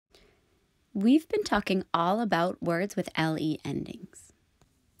We've been talking all about words with LE endings.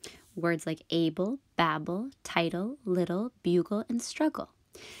 Words like able, babble, title, little, bugle, and struggle.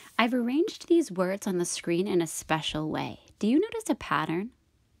 I've arranged these words on the screen in a special way. Do you notice a pattern?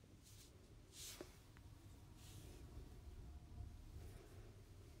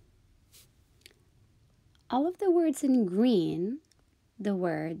 All of the words in green, the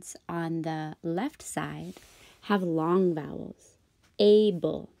words on the left side, have long vowels.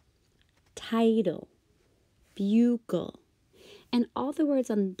 Able, title, bugle. And all the words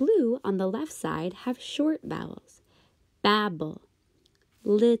on blue on the left side have short vowels. Babble,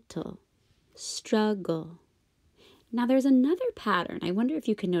 little, struggle. Now there's another pattern. I wonder if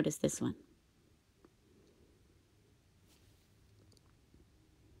you can notice this one.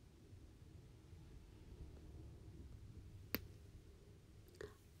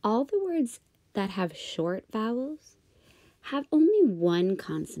 All the words that have short vowels have only one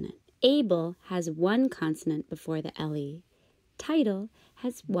consonant. Able has one consonant before the LE. Title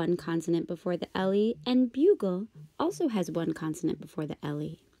has one consonant before the LE, and bugle also has one consonant before the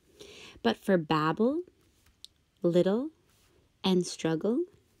LE. But for babble, little, and struggle,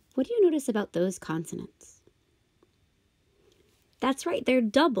 what do you notice about those consonants? That's right, they're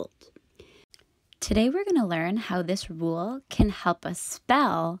doubled. Today we're going to learn how this rule can help us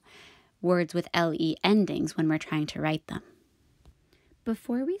spell words with LE endings when we're trying to write them.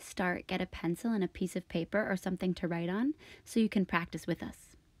 Before we start, get a pencil and a piece of paper or something to write on so you can practice with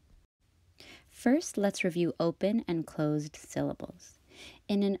us. First, let's review open and closed syllables.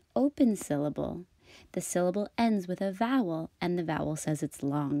 In an open syllable, the syllable ends with a vowel and the vowel says its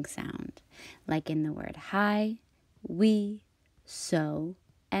long sound, like in the word hi, we, so,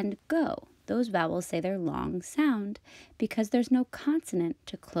 and go. Those vowels say their long sound because there's no consonant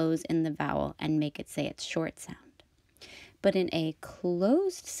to close in the vowel and make it say its short sound. But in a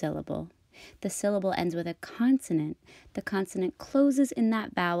closed syllable, the syllable ends with a consonant. The consonant closes in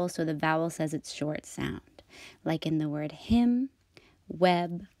that vowel, so the vowel says its short sound, like in the word hymn,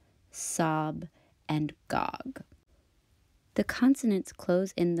 web, sob, and gog. The consonants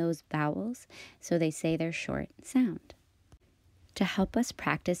close in those vowels, so they say their short sound. To help us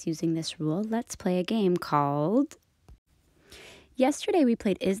practice using this rule, let's play a game called... Yesterday we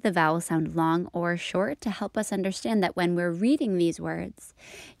played Is the Vowel Sound Long or Short to help us understand that when we're reading these words,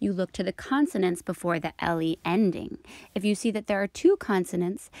 you look to the consonants before the LE ending. If you see that there are two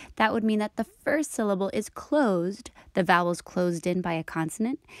consonants, that would mean that the first syllable is closed, the vowel's closed in by a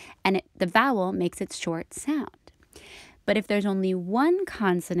consonant, and the vowel makes its short sound. But if there's only one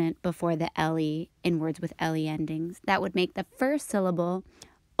consonant before the LE in words with LE endings, that would make the first syllable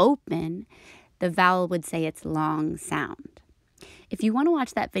open. The vowel would say its long sound. If you want to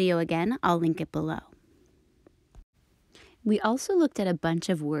watch that video again, I'll link it below. We also looked at a bunch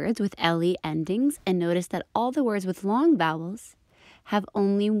of words with LE endings and noticed that all the words with long vowels have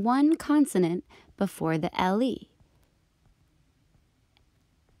only one consonant before the LE.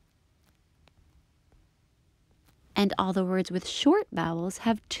 And all the words with short vowels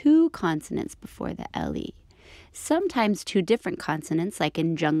have two consonants before the LE. Sometimes two different consonants, like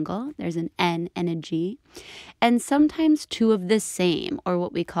in jungle, there's an N and a G, and sometimes two of the same, or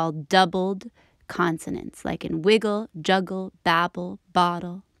what we call doubled consonants, like in wiggle, juggle, babble,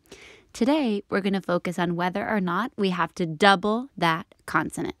 bottle. Today, we're going to focus on whether or not we have to double that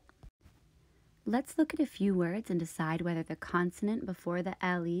consonant. Let's look at a few words and decide whether the consonant before the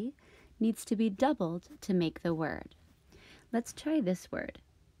LE needs to be doubled to make the word. Let's try this word,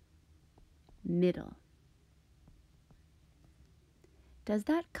 middle. Does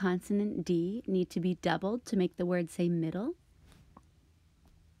that consonant D need to be doubled to make the word say middle?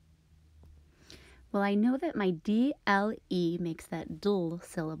 Well, I know that my DLE makes that dull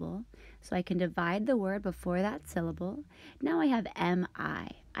syllable, so I can divide the word before that syllable. Now I have MI.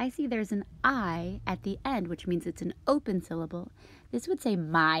 I see there's an I at the end, which means it's an open syllable. This would say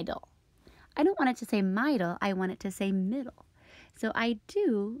midle. I don't want it to say midle, I want it to say middle. So I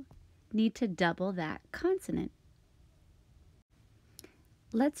do need to double that consonant.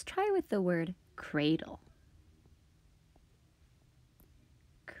 Let's try with the word cradle.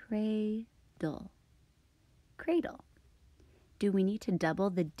 Cradle. Cradle. Do we need to double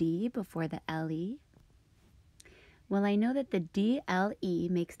the D before the LE? Well, I know that the DLE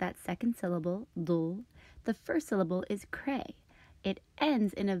makes that second syllable, dul. The first syllable is cray. It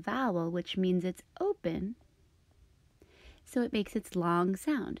ends in a vowel, which means it's open, so it makes its long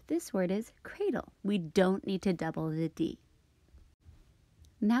sound. This word is cradle. We don't need to double the D.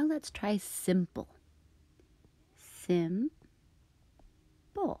 Now let's try simple. Simple.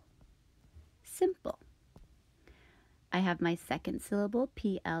 Simple. I have my second syllable,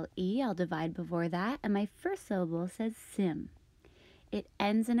 P-L-E. I'll divide before that. And my first syllable says sim. It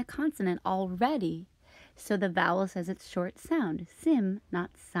ends in a consonant already, so the vowel says it's short sound. Sim,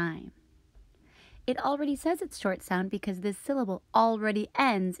 not sime. It already says it's short sound because this syllable already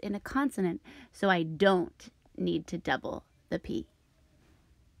ends in a consonant, so I don't need to double the P.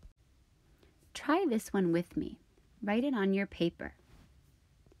 Try this one with me. Write it on your paper.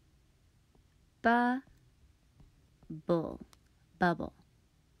 Bull, bubble.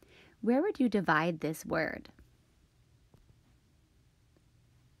 Where would you divide this word?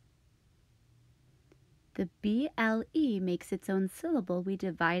 The B-L-E makes its own syllable. We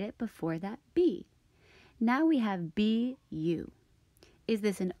divide it before that B. Now we have B-U. Is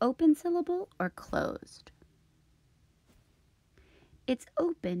this an open syllable or closed? It's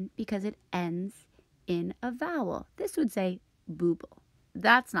open because it ends in a vowel. This would say booble.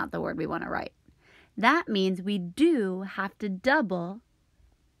 That's not the word we want to write. That means we do have to double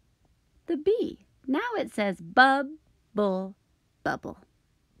the B. Now it says bubble, bubble.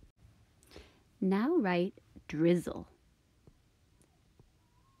 Now write drizzle.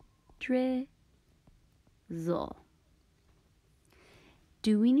 Drizzle.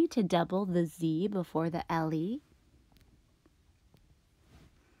 Do we need to double the Z before the LE?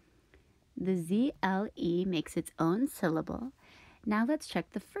 The ZLE makes its own syllable. Now let's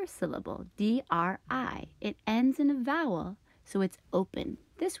check the first syllable, D-R-I. It ends in a vowel, so it's open.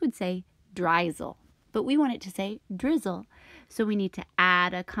 This would say drizzle, but we want it to say drizzle. So we need to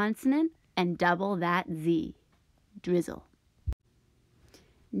add a consonant and double that Z, drizzle.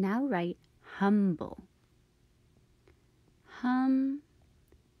 Now write humble. Humble.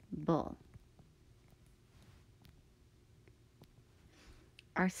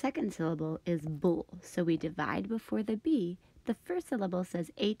 Our second syllable is bull, so we divide before the B. The first syllable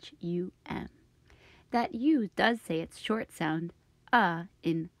says H-U-M. That U does say it's short sound,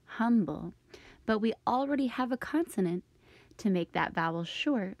 in humble, but we already have a consonant to make that vowel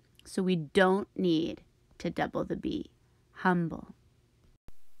short, so we don't need to double the B, humble.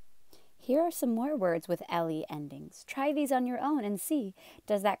 Here are some more words with LE endings. Try these on your own and see,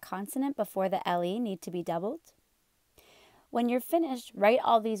 does that consonant before the LE need to be doubled? When you're finished, write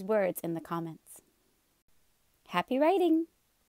all these words in the comments. Happy writing!